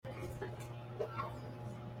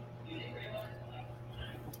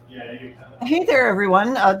Hey there,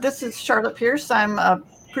 everyone. This is Charlotte Pierce. I'm a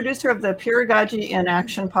producer of the Peeragogy in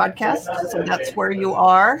Action podcast. So that's where you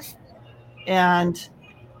are. And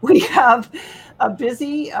we have a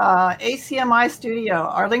busy ACMI studio,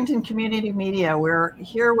 Arlington Community Media. We're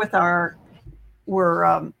here with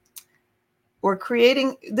we're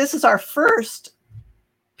creating, this is our first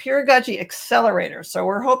Peeragogy accelerator. So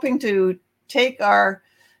we're hoping to take our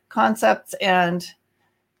concepts and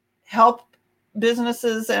help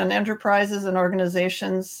businesses and enterprises and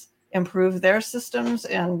organizations improve their systems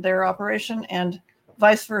and their operation, and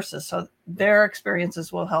vice versa. So their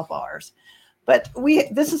experiences will help ours. But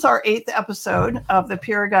this is our 8th episode of the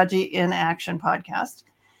Peeragogy in Action podcast.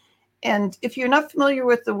 And if you're not familiar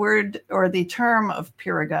with the word or the term of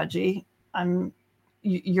peeragogy,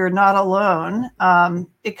 you're not alone.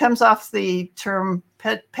 It comes off the term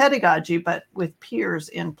pedagogy, but with peers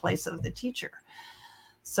in place of the teacher.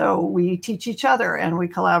 So we teach each other and we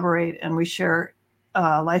collaborate and we share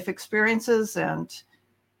life experiences and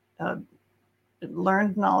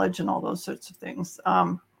learned knowledge and all those sorts of things.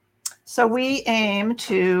 So we aim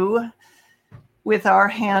to, with our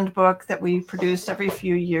handbook that we produce every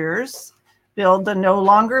few years, build the No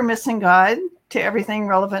Longer Missing Guide to everything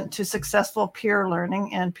relevant to successful peer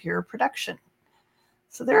learning and peer production.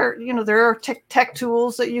 So there are tech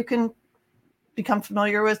tools that you can become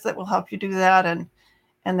familiar with that will help you do that.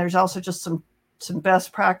 And there's also just some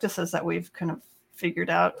best practices that we've kind of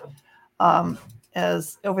figured out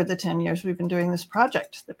as over the 10 years we've been doing this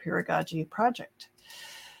project, the Peeragogy project.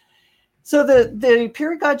 So the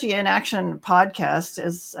Peeragogy in Action podcast,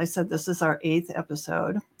 as I said, this is our 8th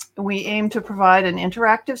episode. We aim to provide an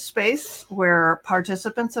interactive space where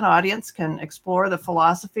participants and audience can explore the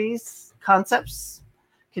philosophies, concepts,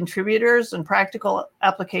 contributors, and practical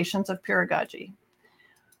applications of peeragogy.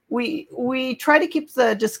 We try to keep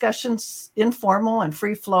the discussions informal and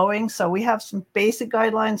free-flowing, so we have some basic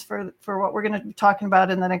guidelines for what we're going to be talking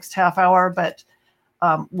about in the next half hour, but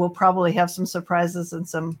we'll probably have some surprises and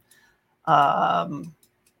some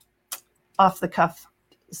off-the-cuff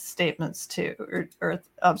statements too, or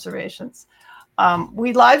observations.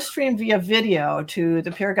 We live stream via video to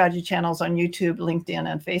the Peeragogy channels on YouTube,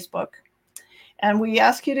 LinkedIn, and Facebook. And we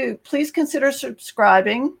ask you to please consider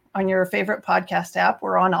subscribing on your favorite podcast app.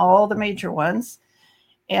 We're on all the major ones.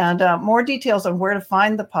 And more details on where to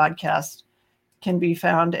find the podcast can be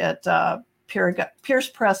found at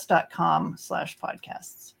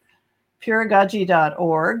piercepress.com/podcasts.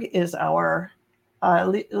 Peeragogy.org is our,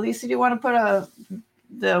 Lisa, do you want to put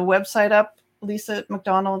the website up? Lisa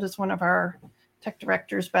McDonald is one of our tech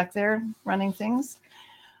directors back there running things.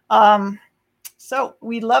 So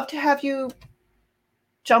we'd love to have you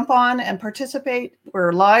jump on and participate.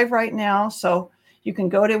 We're live right now, so you can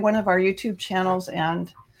go to one of our YouTube channels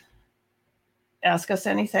and ask us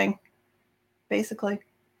anything, basically.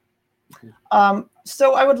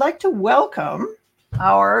 So I would like to welcome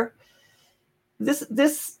let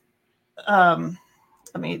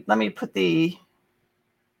me put the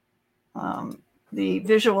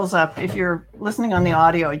visuals up. If you're listening on the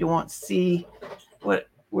audio, you won't see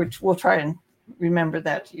which we'll try and remember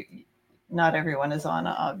that not everyone is on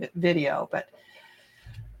a video, but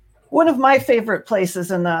one of my favorite places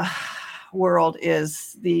in the world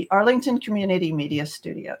is the Arlington Community Media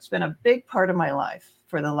Studio. It's been a big part of my life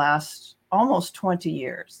for the last almost 20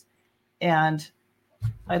 years. And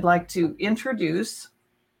I'd like to introduce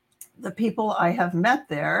the people I have met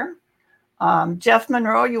there. Jeff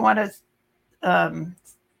Monroe, you want to,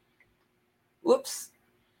 whoops,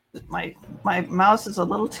 my mouse is a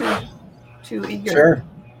little too eager.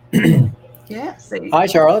 Sure. Yeah. Hi,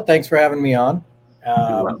 Charlotte. Thanks for having me on.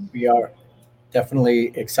 We are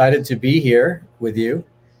definitely excited to be here with you.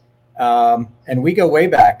 And we go way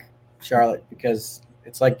back, Charlotte, because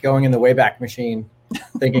it's like going in the Wayback Machine,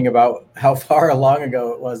 thinking about how far long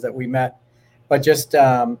ago it was that we met. But just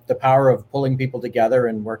the power of pulling people together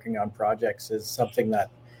and working on projects is something that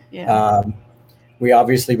we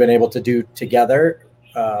obviously been able to do together.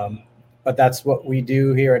 But that's what we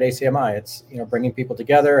do here at ACMI. It's bringing people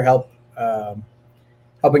together,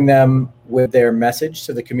 helping them with their message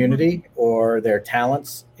to the community or their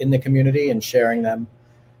talents in the community, and sharing them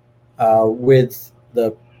with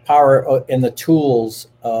the power and the tools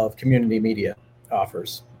of community media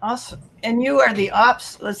offers. Awesome. And you are the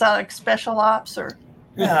ops, is that like special ops or?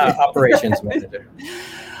 Operations manager.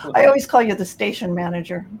 I always call you the station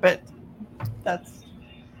manager, but that's.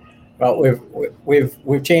 Well,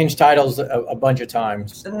 we've changed titles a bunch of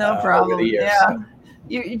times. No problem. Over the years, yeah. So.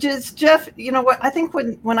 You just, Jeff, you know what, I think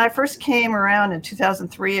when I first came around in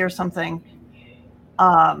 2003 or something,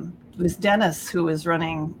 was Dennis who was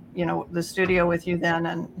running, the studio with you then.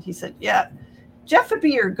 And he said, yeah, Jeff would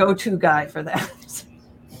be your go-to guy for that.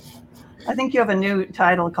 I think you have a new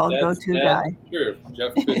title called Go-To Guy. Sure.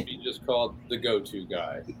 Jeff could be just called the go-to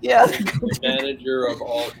guy. Yeah. The manager of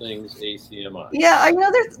all things ACMI. Yeah, I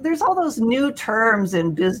know there's all those new terms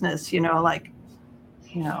in business, like,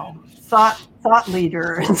 thought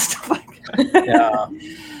leader and stuff like that. Yeah.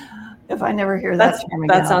 If I never hear that term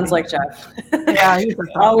again. That sounds like Jeff. Yeah, he's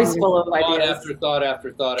always full of ideas. Thought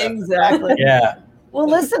after thought. Exactly. Yeah. Well,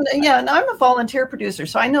 listen, and I'm a volunteer producer,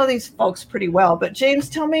 so I know these folks pretty well. But James,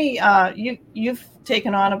 tell me, you've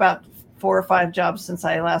taken on about 4 or 5 jobs since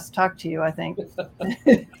I last talked to you, I think.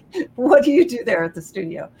 What do you do there at the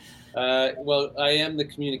studio? Well, I am the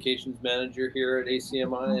communications manager here at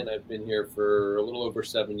ACMI, and I've been here for a little over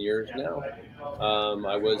 7 years now.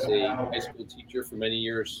 I was a high school teacher for many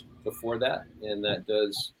years before that, and that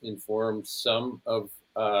does inform some of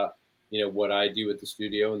what I do at the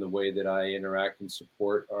studio and the way that I interact and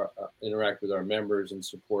support interact with our members and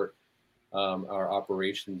support our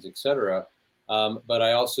operations, etc. But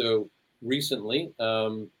I also recently,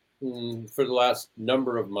 for the last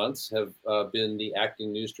number of months, have been the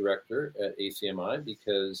acting news director at ACMI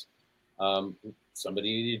because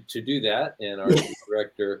somebody needed to do that, and our news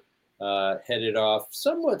director headed off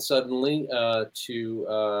somewhat suddenly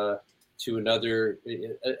to another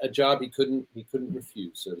a job he couldn't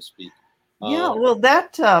refuse, so to speak. Yeah, well,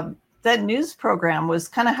 that news program was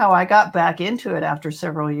kind of how I got back into it after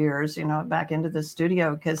several years, back into the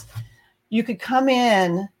studio, because you could come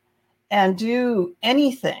in and do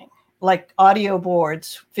anything like audio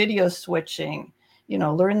boards, video switching,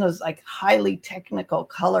 learn those like highly technical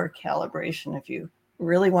color calibration if you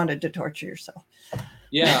really wanted to torture yourself.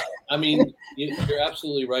 Yeah, I mean, you're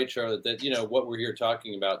absolutely right, Charlotte, that, what we're here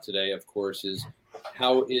talking about today, of course, is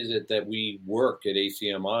how is it that we work at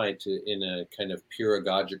ACMI in a kind of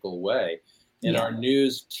pedagogical way. And our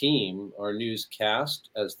news team, our newscast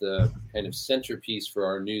as the kind of centerpiece for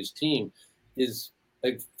our news team is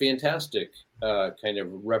a fantastic kind of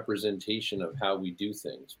representation of how we do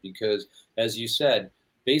things. Because as you said,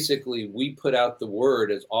 basically we put out the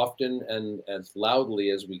word as often and as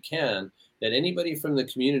loudly as we can that anybody from the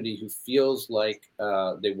community who feels like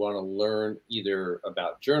they want to learn either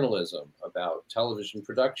about journalism, about television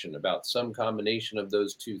production, about some combination of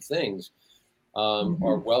those two things,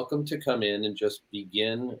 are welcome to come in and just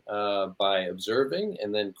begin by observing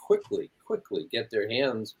and then quickly get their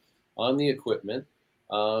hands on the equipment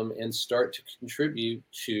and start to contribute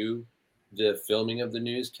to the filming of the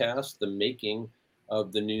newscast, the making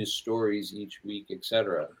of the news stories each week,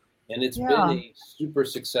 etc. And it's been a super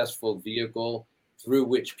successful vehicle through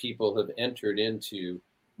which people have entered into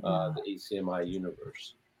the ACMI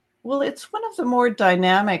universe. Well, it's one of the more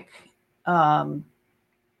dynamic.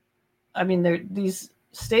 These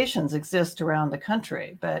stations exist around the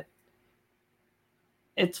country, but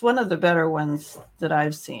it's one of the better ones that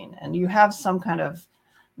I've seen. And you have some kind of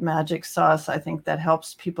magic sauce, I think, that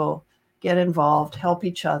helps people get involved, help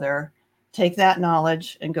each other, take that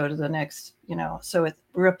knowledge and go to the next, so it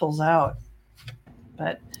ripples out.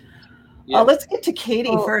 But let's get to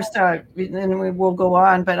Katie first, and then we will go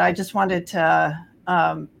on. But I just wanted to,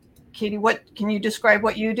 Katie, can you describe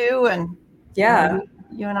what you do? And you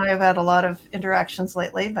and I have had a lot of interactions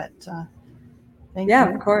lately, but thank you. Yeah,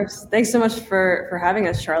 of course. Thanks so much for having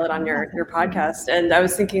us, Charlotte, on your podcast. And I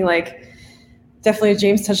was thinking, definitely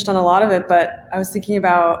James touched on a lot of it, but I was thinking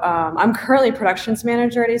about, I'm currently productions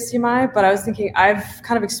manager at ACMI, but I was thinking I've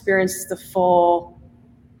kind of experienced the full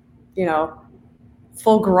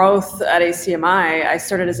growth at ACMI. I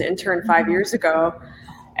started as an intern 5 years ago.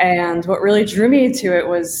 And what really drew me to it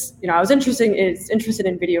was, I was interested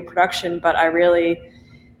in video production, but I really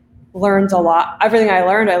learned a lot. Everything I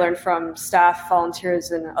learned from staff, volunteers,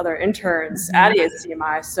 and other interns at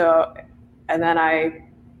ACMI. So, and then I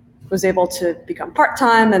was able to become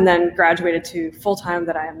part-time and then graduated to full-time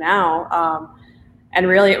that I am now. And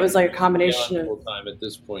really it was like a combination of full-time at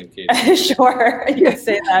this point, Katie. Sure, you could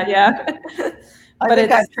say that, yeah. I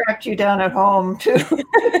think I tracked you down at home too.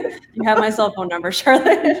 You have my cell phone number,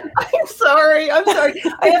 Charlotte. I'm sorry.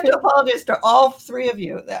 I have to apologize to all 3 of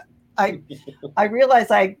you. That I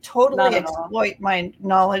realize I totally exploit my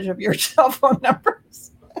knowledge of your cell phone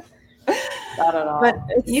numbers. Not at all. But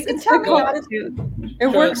you can tell me how to. It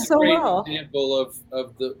works so well. Example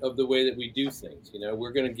of the way that we do things.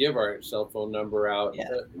 We're going to give our cell phone number out.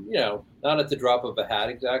 Not at the drop of a hat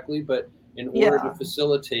exactly, but in order to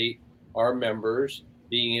facilitate our members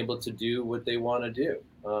being able to do what they want to do.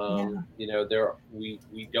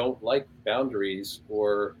 We don't like boundaries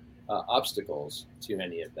or obstacles to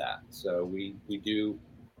any of that. So we do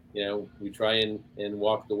we try and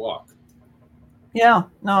walk the walk. Yeah,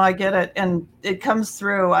 no, I get it. And it comes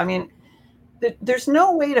through. I mean, there's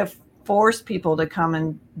no way to force people to come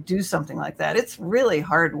and do something like that. It's really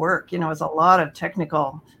hard work. It's a lot of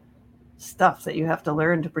technical stuff that you have to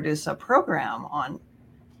learn to produce a program on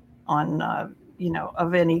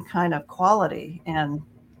of any kind of quality. And,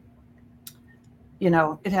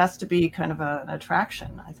 it has to be kind of an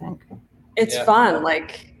attraction, I think. It's fun.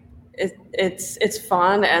 Like it's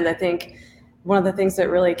fun. And I think one of the things that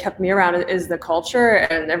really kept me around is the culture,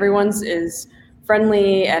 and everyone's is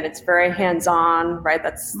friendly and it's very hands-on, right?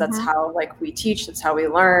 That's how we teach, that's how we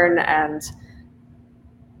learn, and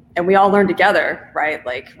we all learn together, right?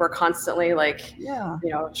 Like we're constantly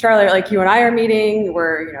Charlotte, like you and I are meeting,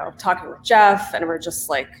 we're talking with Jeff, and we're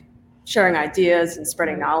just sharing ideas and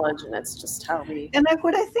spreading knowledge, and it's just how we. And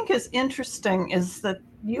what I think is interesting is that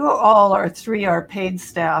you all are paid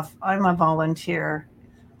staff. I'm a volunteer.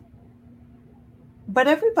 But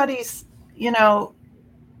everybody's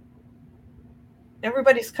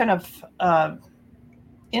kind of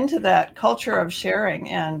into that culture of sharing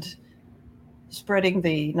and spreading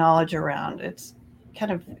the knowledge around. It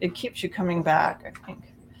keeps you coming back, I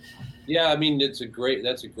think. Yeah, I mean, that's a great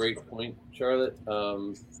point, Charlotte,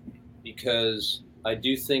 because I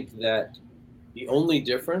do think that the only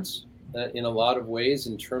difference in a lot of ways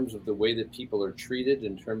in terms of the way that people are treated,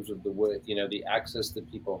 in terms of the way, the access that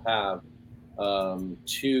people have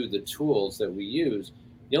to the tools that we use,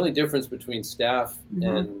 the only difference between staff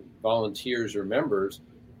and volunteers or members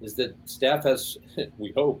is that staff has,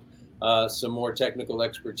 we hope, some more technical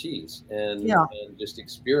expertise and just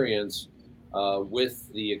experience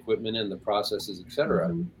with the equipment and the processes, et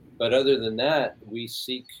cetera. But other than that, we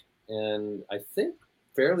seek, and I think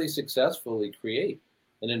fairly successfully, create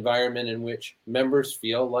an environment in which members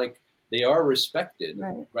feel like they are respected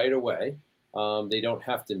right away. They don't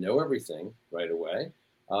have to know everything right away.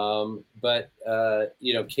 But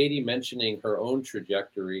Katie mentioning her own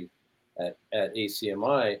trajectory at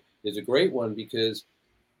ACMI is a great one, because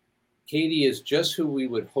Katie is just who we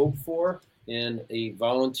would hope for in a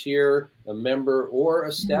volunteer, a member, or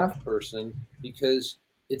a staff person, because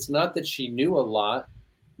it's not that she knew a lot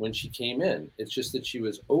when she came in. It's just that she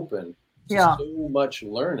was open to so much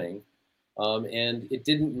learning. And it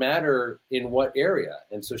didn't matter in what area.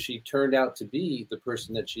 And so she turned out to be the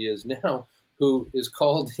person that she is now, who is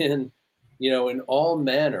called in, in all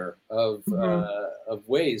manner of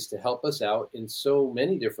ways to help us out in so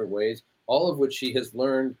many different ways, all of which she has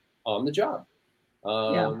learned on the job.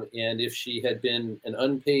 And if she had been an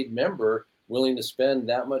unpaid member willing to spend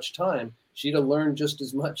that much time, she'd have learned just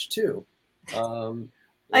as much too.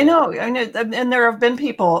 I know. And there have been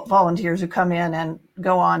volunteers who come in and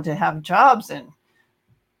go on to have jobs in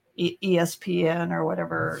ESPN or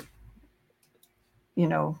whatever,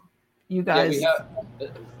 you guys. Yeah,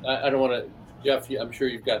 I don't want to, Jeff, I'm sure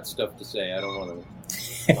you've got stuff to say. I don't want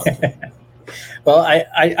to. Well,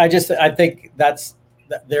 I think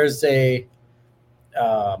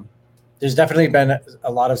there's definitely been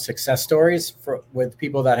a lot of success stories with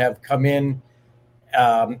people that have come in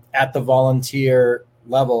at the volunteer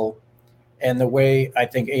level, and the way I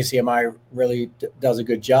think ACMI really does a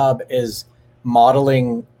good job is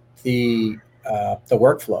modeling the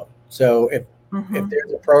workflow. So if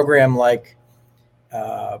there's a program like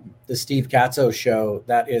the Steve Katzo show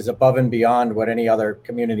that is above and beyond what any other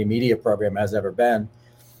community media program has ever been,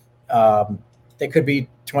 there could be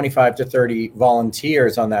 25 to 30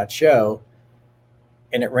 volunteers on that show,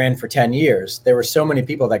 and it ran for 10 years. There were so many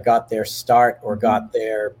people that got their start or got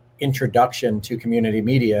their introduction to community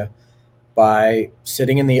media by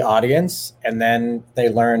sitting in the audience, and then they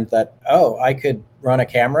learned that, I could run a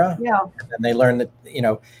camera. And they learned that,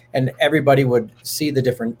 and everybody would see the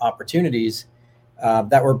different opportunities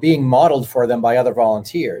that were being modeled for them by other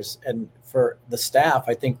volunteers. And for the staff,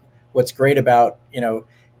 I think what's great about,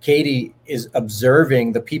 Katie is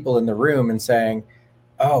observing the people in the room and saying,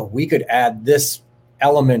 we could add this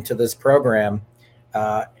element to this program.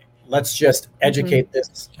 Let's just educate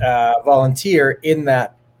this volunteer in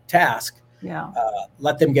that task.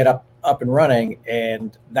 Let them get up and running,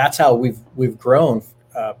 and that's how we've grown.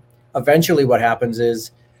 Eventually, what happens is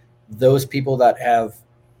those people that have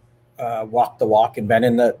walked the walk and been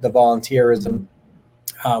in the volunteerism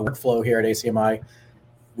workflow here at ACMI,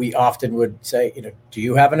 we often would say, do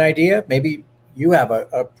you have an idea? Maybe you have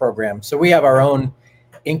a program. So we have our own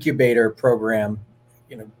incubator program,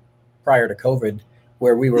 prior to COVID,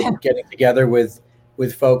 where we were getting together with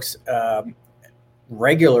folks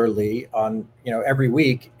regularly on, every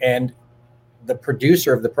week. And the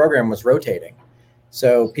producer of the program was rotating.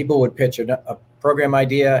 So people would pitch a program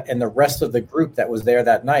idea, and the rest of the group that was there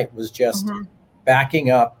that night was just backing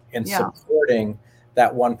up and supporting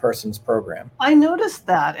that one person's program. I noticed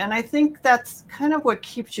that, and I think that's kind of what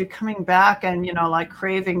keeps you coming back and, you know, like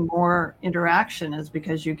craving more interaction, is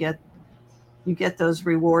because you get those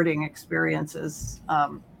rewarding experiences.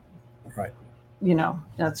 Right. You know,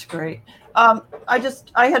 that's great. I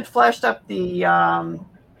had flashed up the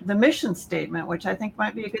mission statement, which I think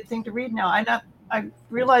might be a good thing to read now. I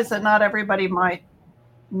realize that not everybody might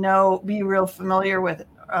be real familiar with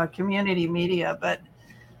community media, but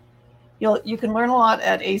you can learn a lot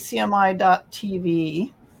at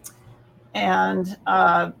acmi.tv. And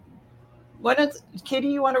Katie,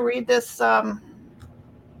 you want to read this?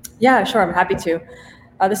 Yeah, sure. I'm happy to.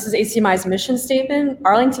 This is ACMI's mission statement.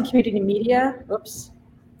 Arlington Community Media. Oops.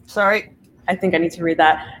 Sorry. I think I need to read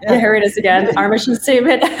that. Yeah, here it is again. Our mission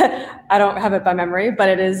statement. I don't have it by memory, but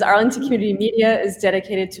it is: Arlington Community Media is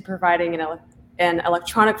dedicated to providing an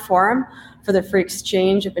electronic forum for the free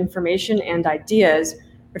exchange of information and ideas,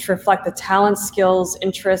 which reflect the talents, skills,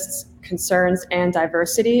 interests, concerns, and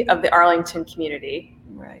diversity of the Arlington community.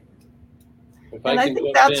 Right. And I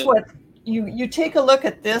think that's what you take a look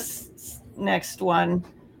at this next one.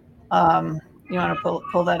 You want to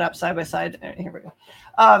pull that up side by side. Here we go.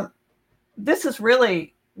 This is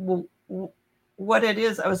really what it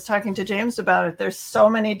is. I was talking to James about it. There's so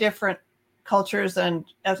many different cultures and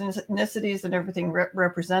ethnicities and everything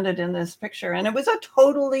represented in this picture. And it was a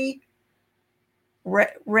totally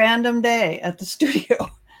random day at the studio,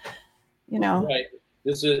 you know. Right.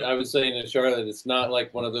 I was saying to Charlotte, it's not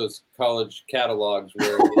like one of those college catalogs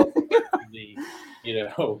where the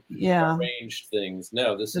arranged things.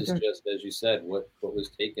 No, this is just, as you said, what was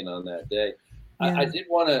taken on that day. Yeah. I did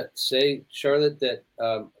want to say, Charlotte, that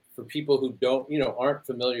for people who aren't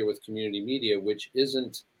familiar with community media, which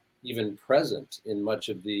isn't even present in much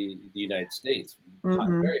of the United States,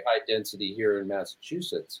 very high density here in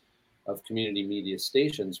Massachusetts of community media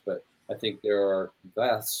stations, but I think there are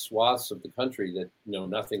vast swaths of the country that know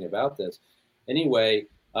nothing about this. Anyway,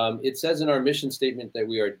 it says in our mission statement that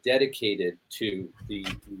we are dedicated to these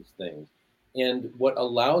things. And what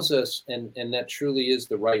allows us, and that truly is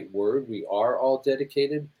the right word, we are all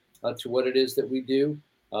dedicated to what it is that we do.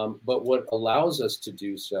 But what allows us to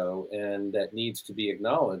do so, and that needs to be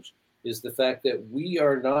acknowledged, is the fact that we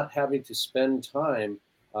are not having to spend time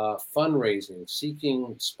fundraising,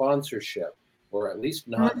 seeking sponsorship, or at least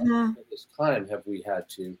not at this time have we had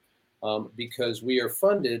to, because we are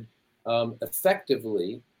funded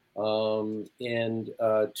effectively and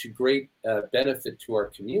to great benefit to our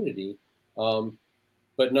community,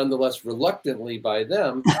 but nonetheless reluctantly by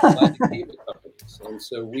them, by the cable companies. And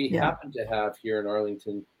so we happen to have here in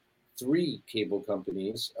Arlington 3 cable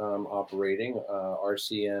companies operating,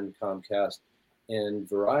 RCN, Comcast, and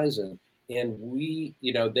Verizon. And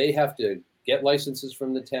they have to get licenses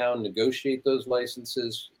from the town, negotiate those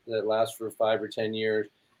licenses that last for 5 or 10 years.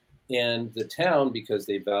 And the town, because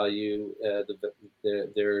they value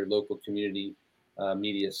their local community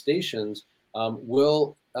media stations,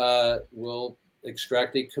 will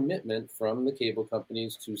extract a commitment from the cable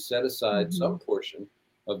companies to set aside some portion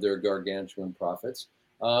of their gargantuan profits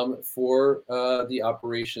for the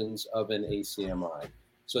operations of an ACMI.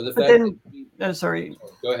 So the fact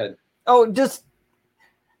go ahead. Oh, just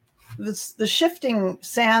the shifting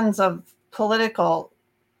sands of political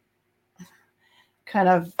kind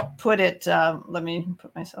of put it, let me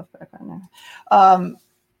put myself back on there.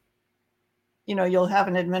 You'll have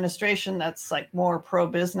an administration that's like more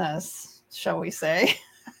pro-business, shall we say,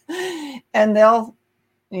 and they'll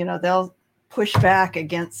push back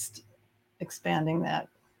against expanding that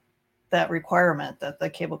requirement that the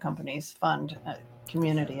cable companies fund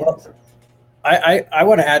community. Well, I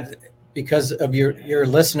want to add, because of your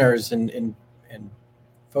listeners and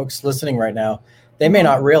folks listening right now, they may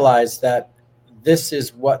not realize that this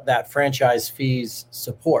is what that franchise fees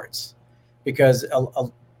supports, because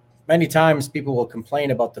many times people will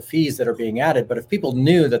complain about the fees that are being added. But if people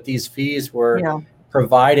knew that these fees were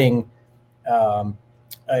providing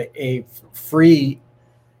a free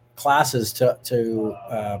classes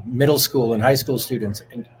to middle school and high school students,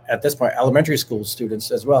 and at this point elementary school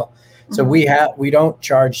students as well. So we don't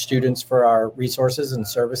charge students for our resources and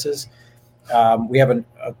services. We have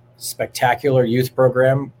a spectacular youth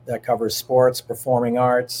program that covers sports, performing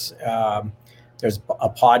arts. There's a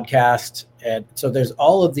podcast. And so there's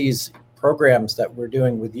all of these programs that we're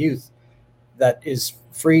doing with youth that is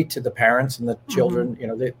free to the parents and the children.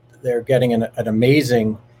 They're getting an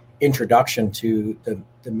amazing introduction to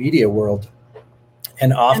the media world.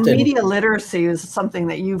 And often media literacy is something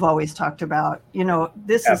that you've always talked about.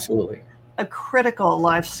 This absolutely. a critical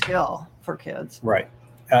life skill for kids. Right.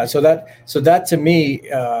 So that to me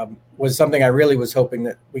was something I really was hoping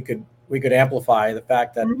that we could amplify the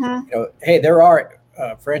fact that, hey, there are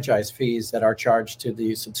franchise fees that are charged to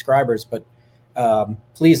the subscribers, but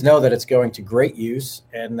please know that it's going to great use,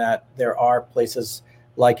 and that there are places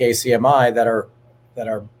like ACMI that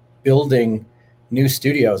are building new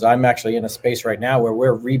studios. I'm actually in a space right now where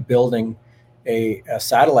we're rebuilding a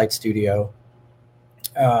satellite studio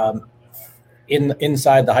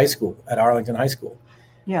inside the high school at Arlington High School,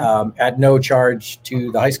 at no charge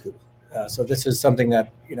to the high school. So this is something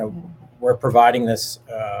that, we're providing this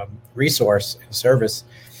resource and service,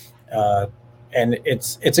 and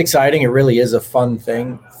it's exciting. It really is a fun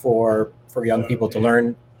thing for young people to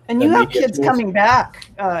learn. And you have kids coming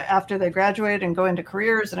back after they graduate and go into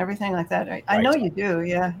careers and everything like that. I know you do,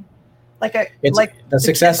 yeah. The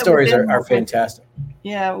success stories are fantastic.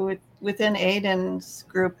 Yeah, within Aiden's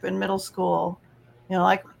group in middle school,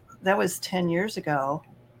 that was 10 years ago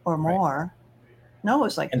or more. No, it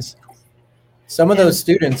was like. And some of those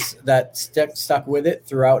students that stuck with it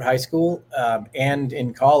throughout high school and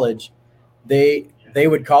in college, they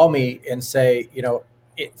would call me and say,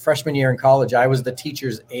 freshman year in college, I was the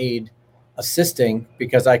teacher's aide assisting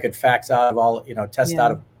because I could fax out of all, test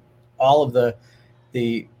out of all of the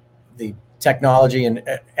technology and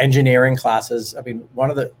engineering classes. I mean, one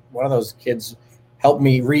of those kids helped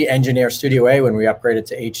me re-engineer Studio A when we upgraded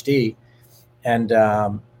to HD,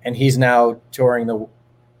 and he's now touring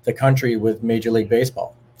the country with Major League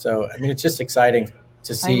Baseball. So I mean, it's just exciting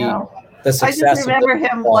to see the success. I just remember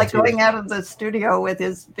him going out of the studio with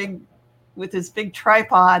his big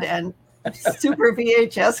tripod and super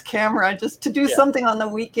VHS camera just to do something on the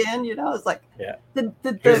weekend. It's like it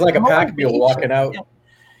was like a pack mule walking out. Yeah.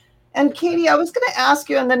 And Katie, I was going to ask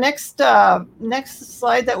you in the next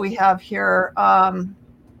slide that we have here.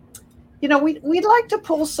 We'd like to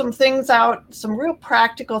pull some things out, some real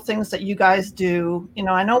practical things that you guys do.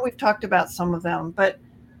 I know we've talked about some of them, but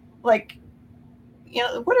what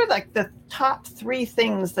are the top 3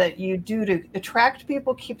 things that you do to attract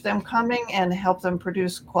people, keep them coming, and help them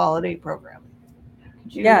produce quality programming?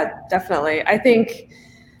 Yeah, definitely. I think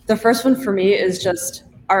the first one for me is just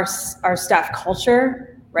our staff culture.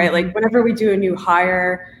 Right? Like whenever we do a new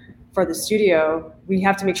hire for the studio, we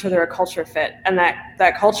have to make sure they're a culture fit. And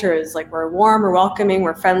that culture is like, we're warm, we're welcoming,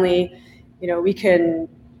 we're friendly. We can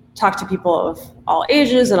talk to people of all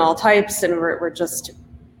ages and all types, and we're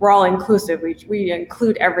all inclusive. We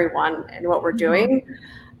include everyone in what we're doing.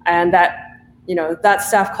 And that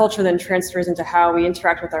staff culture then transfers into how we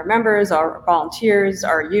interact with our members, our volunteers,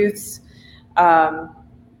 our youths, and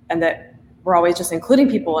that we're always just including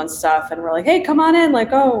people and stuff, and we're like, hey, come on in. Like,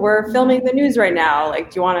 oh, we're filming the news right now. Like,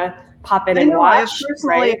 do you want to pop in and watch? I've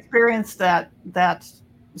personally experienced that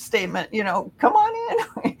statement. Come on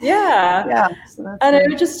in. Yeah. So and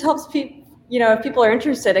it just helps people. If people are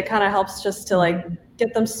interested, it kind of helps just to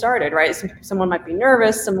get them started, right? Someone might be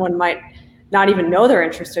nervous. Someone might not even know they're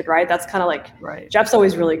interested, right? That's kind of Jeff's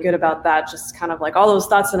always really good about that. Just kind of all those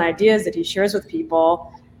thoughts and ideas that he shares with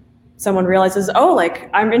people. Someone realizes,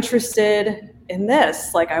 I'm interested in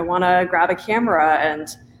this. I want to grab a camera and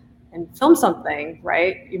film something,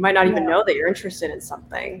 right? You might not even know that you're interested in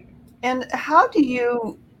something. And how do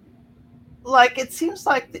you, it seems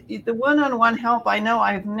like the one-on-one help, I know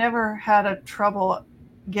I've never had a trouble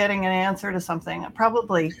getting an answer to something.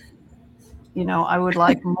 Probably, I would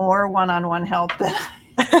like more one-on-one help than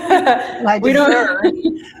I deserve.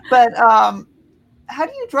 But, how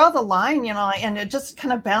do you draw the line, and it just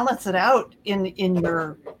kind of balance it out in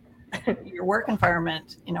your work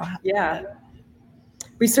environment, Yeah.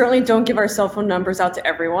 We certainly don't give our cell phone numbers out to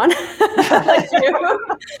everyone.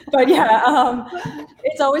 But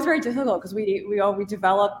it's always very difficult because we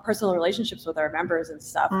develop personal relationships with our members and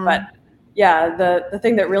stuff. But the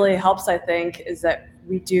thing that really helps, I think, is that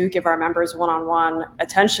we do give our members one-on-one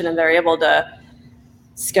attention, and they're able to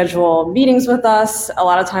schedule meetings with us. A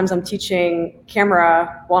lot of times I'm teaching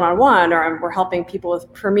camera one-on-one, or we're helping people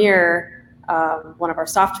with Premiere, one of our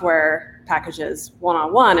software packages,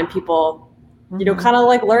 one-on-one, and people, kind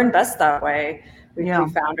of learn best that way. We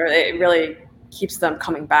found, or it really keeps them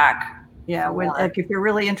coming back. Yeah, if you're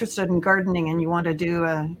really interested in gardening and you want to do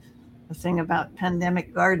a thing about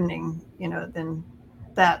pandemic gardening, then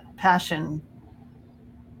that passion,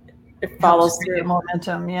 it follows through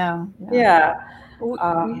momentum. Yeah. We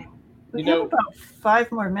have about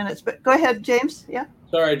 5 more minutes, but go ahead, James. Yeah.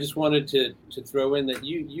 Sorry, I just wanted to throw in that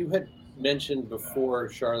you had mentioned before,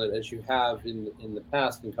 Charlotte, as you have in the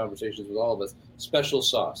past in conversations with all of us, special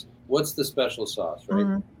sauce. What's the special sauce,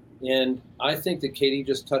 right? And I think that Katie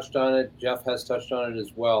just touched on it. Jeff has touched on it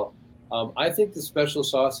as well. I think the special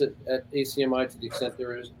sauce at ACMI, to the extent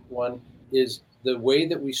there is one, is the way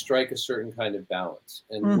that we strike a certain kind of balance.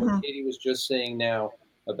 And what Katie was just saying now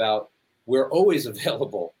about we're always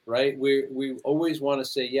available, right? We always want to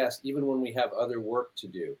say yes, even when we have other work to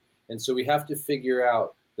do. And so we have to figure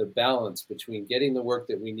out the balance between getting the work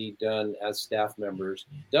that we need done as staff members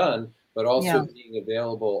done, but also being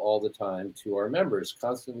available all the time to our members,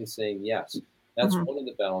 constantly saying yes. That's one of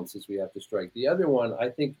the balances we have to strike. The other one, I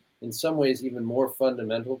think, in some ways, even more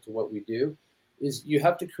fundamental to what we do, is you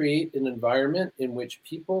have to create an environment in which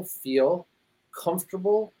people feel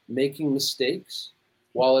comfortable making mistakes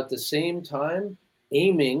while at the same time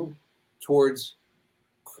aiming towards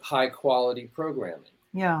high quality programming.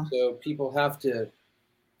 Yeah. So people have to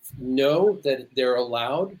know that they're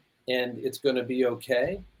allowed and it's going to be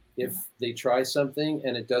okay if they try something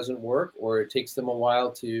and it doesn't work, or it takes them a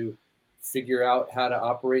while to figure out how to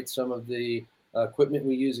operate some of the equipment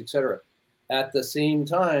we use, etc. At the same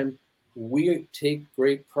time, we take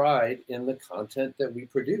great pride in the content that we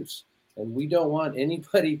produce, and we don't want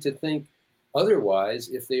anybody to think otherwise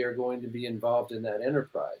if they are going to be involved in that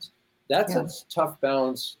enterprise. That's a tough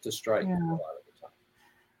balance to strike a lot of the time.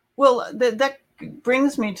 Well, that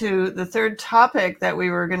brings me to the third topic that we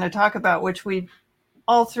were going to talk about, which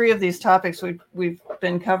all three of these topics we've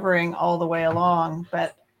been covering all the way along,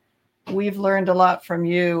 but we've learned a lot from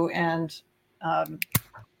you, and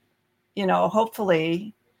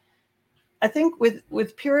hopefully, I think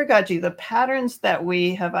with pedagogy, the patterns that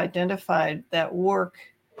we have identified that work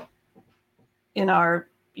in our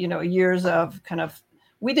years of kind of,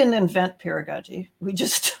 we didn't invent pedagogy. We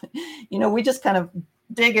just kind of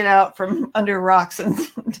dig it out from under rocks and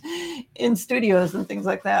in studios and things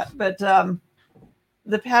like that. But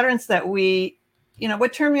the patterns that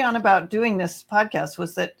what turned me on about doing this podcast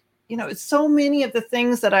was that, it's so many of the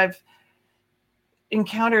things that I've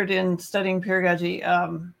encountered in studying pedagogy,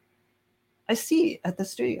 I see at the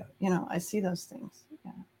studio. I see those things.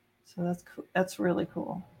 Yeah. So that's cool. That's really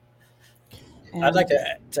cool. And I'd like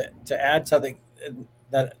to add something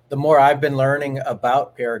that the more I've been learning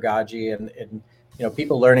about pedagogy and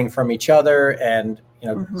people learning from each other, and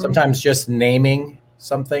sometimes just naming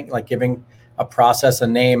something, like giving a process a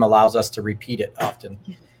name, allows us to repeat it often.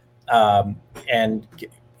 And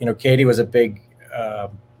Katie was a big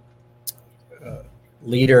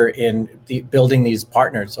leader in building these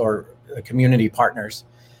partners, or community partners,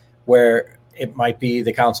 where it might be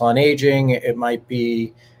the Council on Aging, it might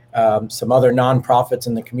be some other nonprofits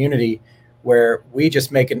in the community, where we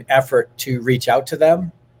just make an effort to reach out to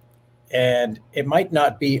them. And it might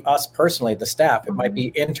not be us personally, the staff. It might be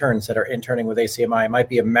interns that are interning with ACMI. It might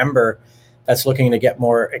be a member that's looking to get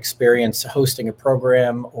more experience hosting a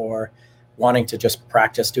program or wanting to just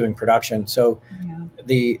practice doing production. So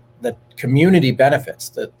the community benefits,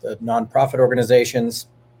 the nonprofit organizations,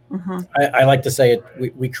 I like to say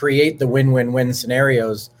we create the win-win-win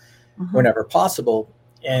scenarios whenever possible.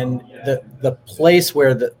 And the place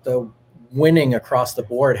where the winning across the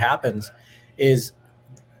board happens is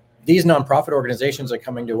these nonprofit organizations are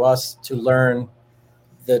coming to us to learn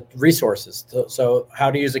the resources. So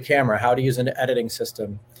how to use a camera, how to use an editing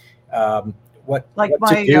system, what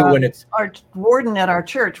to do when it's... Our warden at our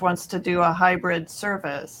church wants to do a hybrid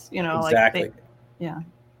service, Exactly. Yeah.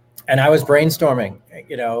 And I was brainstorming,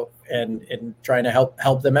 and trying to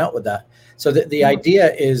help them out with that. So the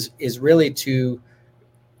idea is really to,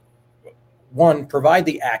 one, provide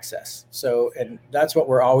the access. So, and that's what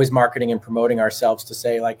we're always marketing and promoting ourselves to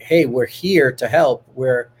say, like, hey, we're here to help.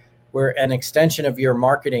 We're an extension of your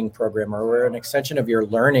marketing program, or we're an extension of your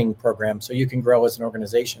learning program, so you can grow as an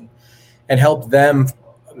organization and help them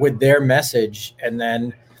with their message. And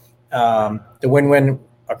then the win-win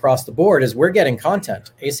across the board is we're getting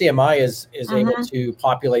content. ACMI is able to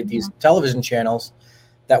populate these television channels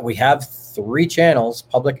that we have 3 channels,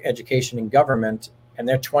 public, education, and government, and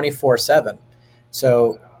they're 24/7.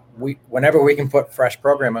 So whenever we can put fresh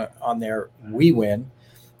program on there, we win.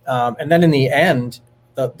 And then in the end,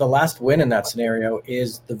 the last win in that scenario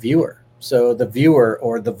is the viewer. So the viewer,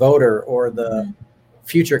 or the voter, or the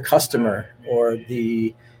future customer, or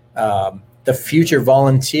the future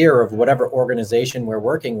volunteer of whatever organization we're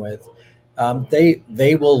working with,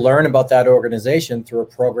 they will learn about that organization through a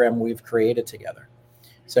program we've created together.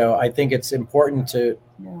 So I think it's important to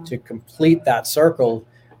complete that circle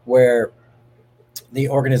where the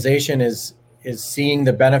organization is seeing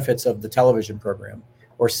the benefits of the television program,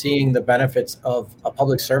 or seeing the benefits of a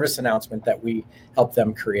public service announcement that we help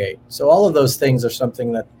them create. So all of those things are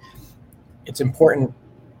something that it's important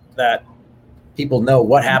that people know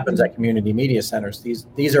what happens at community media centers.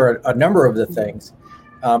 These are a number of the things,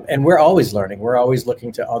 And we're always learning. We're always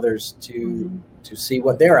looking to others to see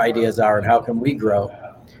what their ideas are and how can we grow.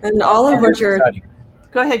 And all of what you're,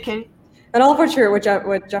 go ahead, Katie. And all of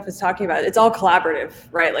what Jeff is talking about, it's all collaborative,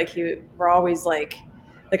 right? Like we're always like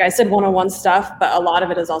I said, one-on-one stuff, but a lot of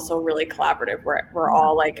it is also really collaborative. We're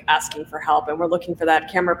all like asking for help, and we're looking for that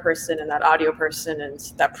camera person and that audio person and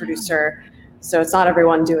that producer. So it's not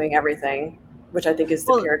everyone doing everything, which I think is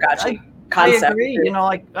the Peeragogy concept. I agree. You know,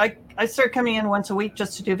 like I start coming in once a week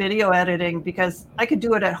just to do video editing because I could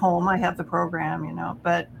do it at home. I have the program, you know,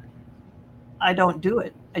 but I don't do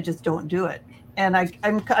it. I just don't do it. And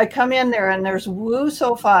I come in there and there's Wu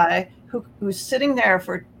Sofai who's sitting there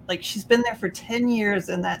for like she's been there for 10 years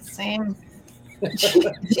in that same. She's she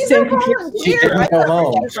didn't go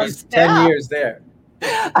home. She's 10 years there.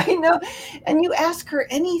 I know, and you ask her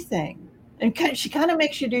anything, and she kind of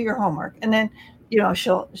makes you do your homework, and then you know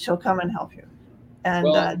she'll come and help you.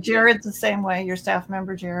 And Jared's the same way. Your staff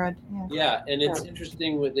member, Jared. Yeah, and it's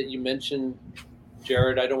interesting that you mentioned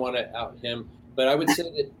Jared. I don't want to out him. But I would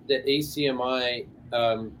say that ACMI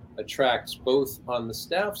attracts both on the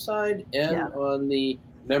staff side and on the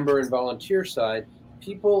member and volunteer side,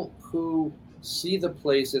 people who see the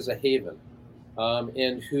place as a haven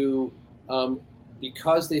and who,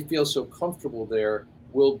 because they feel so comfortable there,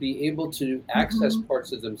 will be able to access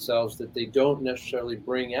parts of themselves that they don't necessarily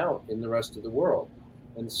bring out in the rest of the world.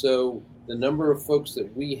 And so the number of folks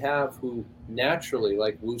that we have who naturally,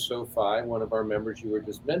 like Wu Sofai, one of our members you were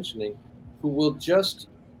just mentioning, who will just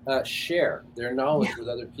share their knowledge with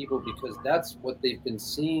other people because that's what they've been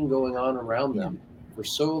seeing going on around them for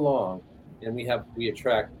so long. And we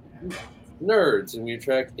attract nerds and we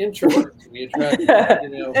attract introverts. And we attract,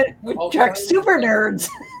 we attract super nerds.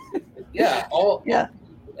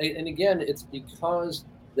 And again, it's because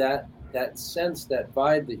that sense, that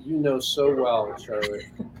vibe that you know so well, Charlotte,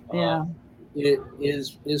 it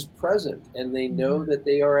is present, and they know that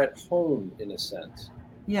they are at home in a sense.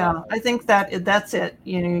 Yeah, I think that's it.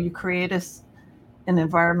 You know, you create an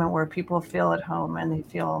environment where people feel at home and they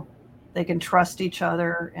feel they can trust each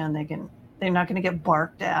other and they're not going to get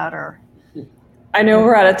barked at or. I know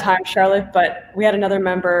we're out of time, Charlotte, but we had another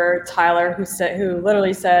member, Tyler, who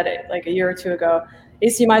literally said like a year or two ago,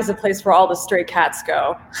 ACMI is the place where all the stray cats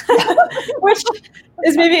go, which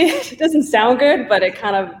is maybe doesn't sound good, but it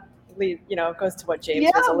kind of goes to what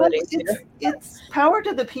James was alluding to. It's power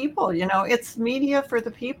to the people, it's media for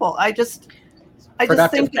the people. I just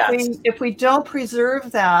think if we don't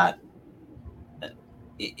preserve that,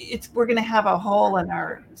 we're going to have a hole in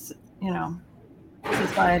our,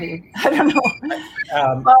 society. I don't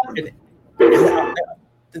know.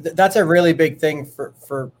 That's a really big thing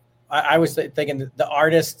for I was thinking the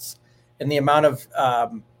artists and the amount of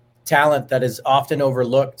talent that is often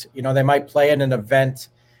overlooked. They might play in an event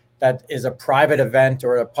that is a private event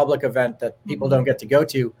or a public event that people don't get to go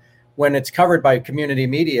to, when it's covered by community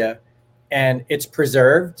media and it's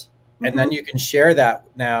preserved, and then you can share that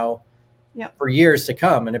now for years to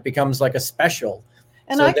come, and it becomes like a special.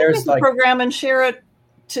 And so I can make a program and share it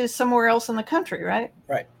to somewhere else in the country, right?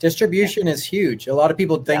 Right. Distribution is huge. A lot of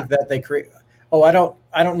people think that they create, I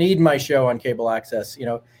don't need my show on cable access.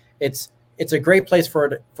 It's a great place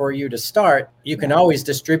for you to start. You can always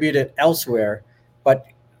distribute it elsewhere, but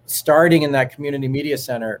starting in that community media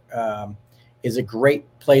center is a great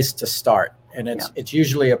place to start. And it's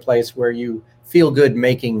usually a place where you feel good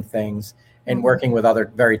making things and working with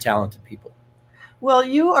other very talented people. Well,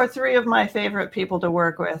 you are three of my favorite people to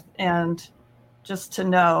work with. And just to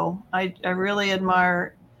know, I really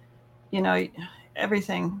admire,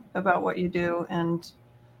 everything about what you do and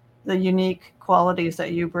the unique qualities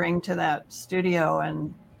that you bring to that studio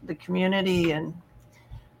and the community. And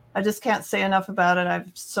I just can't say enough about it.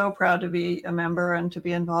 I'm so proud to be a member and to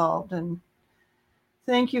be involved. And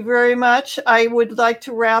thank you very much. I would like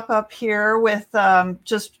to wrap up here with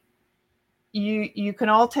just you can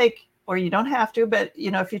all take, or you don't have to, but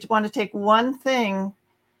if you want to take one thing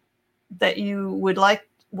that you would like,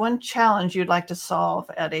 one challenge you'd like to solve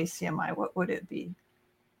at ACMI, what would it be?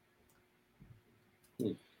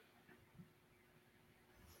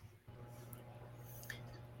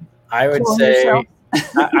 I would say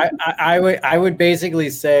I would basically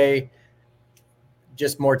say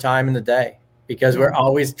just more time in the day, because we're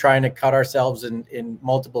always trying to cut ourselves in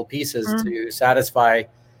multiple pieces to satisfy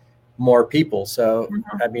more people. So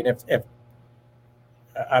I mean, if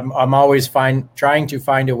I'm always trying to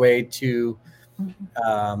find a way to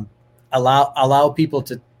allow people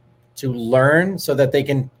to learn so that they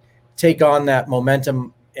can take on that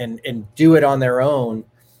momentum and do it on their own.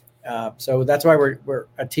 So that's why we're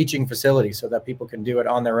a teaching facility, so that people can do it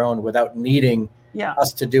on their own without needing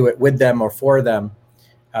us to do it with them or for them.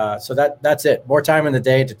 So that's it. More time in the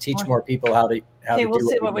day to teach more people how to Okay, we'll do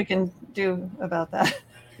see what we can do about that.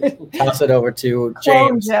 Toss it over to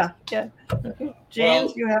James. Yeah. James,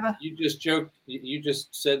 Well, you have a. You just joked. You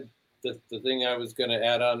just said the thing I was going to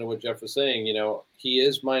add on to what Jeff was saying. He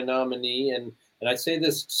is my nominee, and I say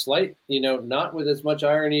this not with as much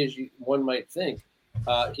irony as one might think.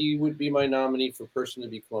 He would be my nominee for person to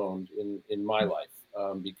be cloned in my life,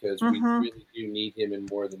 because we really do need him in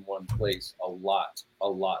more than one place a lot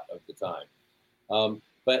of the time.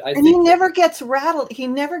 But I think he never gets rattled. He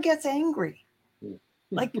never gets angry.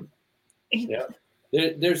 Like,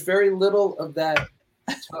 there's very little of that,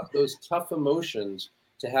 those tough emotions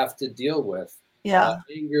to have to deal with. Yeah,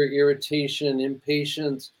 anger, irritation,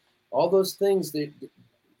 impatience, all those things that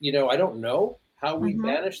I don't know how we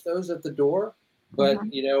banish those at the door, but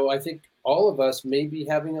I think all of us may be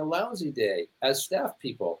having a lousy day as staff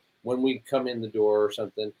people when we come in the door or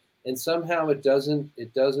something, and somehow it doesn't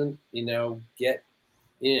get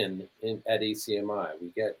in at ACMI. We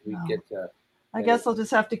get to. I guess I'll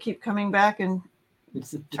just have to keep coming back and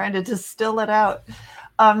trying to distill it out.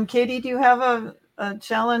 Katie, do you have a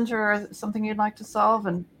challenge or something you'd like to solve?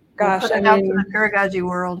 And gosh, put it out to the Pedagogy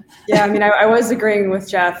world. Yeah, I mean, I was agreeing with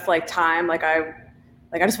Jeff. Time, I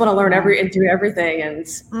just want to learn and do everything, and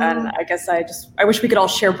I guess I wish we could all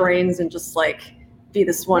share brains and just be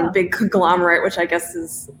this one big conglomerate, which I guess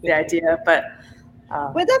is the idea, but.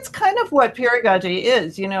 Well, that's kind of what pedagogy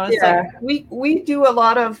is, It's like we do a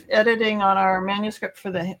lot of editing on our manuscript for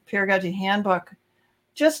the Pedagogy Handbook.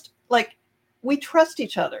 Just like we trust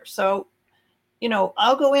each other. So,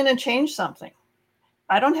 I'll go in and change something.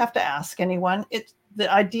 I don't have to ask anyone. The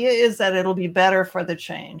idea is that it'll be better for the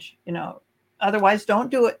change, Otherwise, don't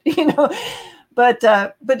do it, But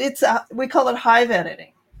it's we call it hive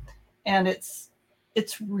editing, and it's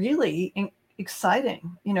really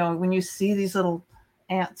exciting, when you see these little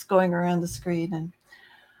ants going around the screen.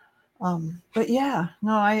 And but yeah,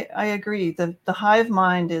 no, I agree. The hive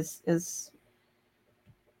mind is if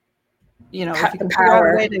you can figure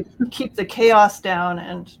out a way to keep the chaos down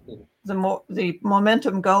and the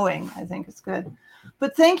momentum going, I think it's good.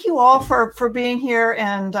 But thank you all for being here,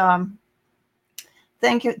 and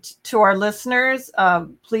thank you to our listeners.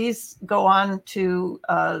 Please go on to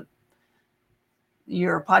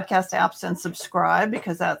your podcast apps and subscribe,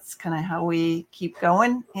 because that's kind of how we keep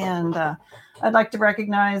going. And I'd like to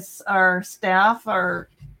recognize our staff, our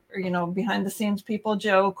behind the scenes people.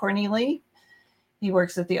 Joe Corneli, he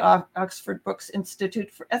works at the Oxford Brookes Institute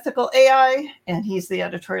for Ethical AI, and he's the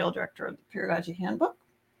editorial director of the Pedagogy Handbook.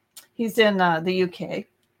 He's in the UK.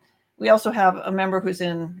 We also have a member who's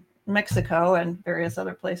in Mexico and various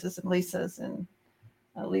other places, and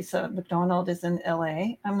Lisa McDonald is in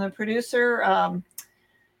LA. I'm the producer.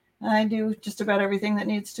 I do just about everything that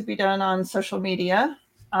needs to be done on social media.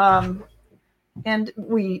 And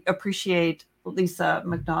we appreciate Lisa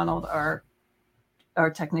McDonald, our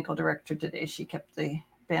technical director today. She kept the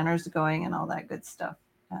banners going and all that good stuff.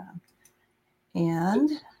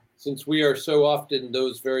 And since we are so often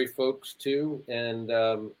those very folks too, and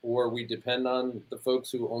or we depend on the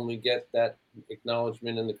folks who only get that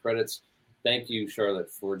acknowledgement in the credits, thank you,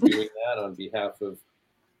 Charlotte, for doing that on behalf of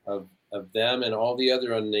them and all the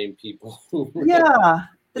other unnamed people who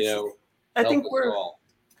I think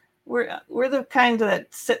we're the kind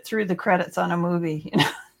that sit through the credits on a movie.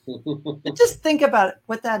 Just think about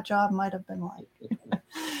what that job might have been like.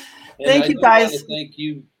 Thank you, guys. Thank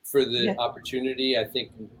you for the opportunity. I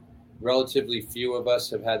think relatively few of us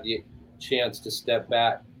have had the chance to step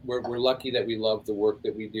back. We're lucky that we love the work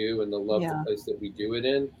that we do and love the place that we do it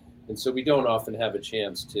in. And so we don't often have a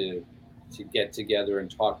chance to get together and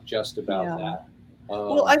talk just about that.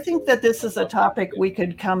 Well, I think that this is a topic we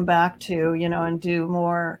could come back to, and do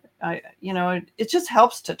more. It just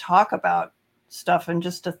helps to talk about stuff and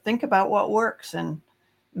just to think about what works and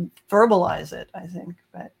verbalize it, I think.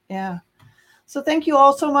 But yeah. So thank you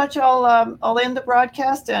all so much. I'll end the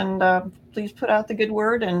broadcast, and please put out the good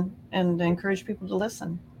word and encourage people to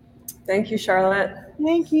listen. Thank you, Charlotte.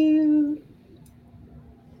 Thank you.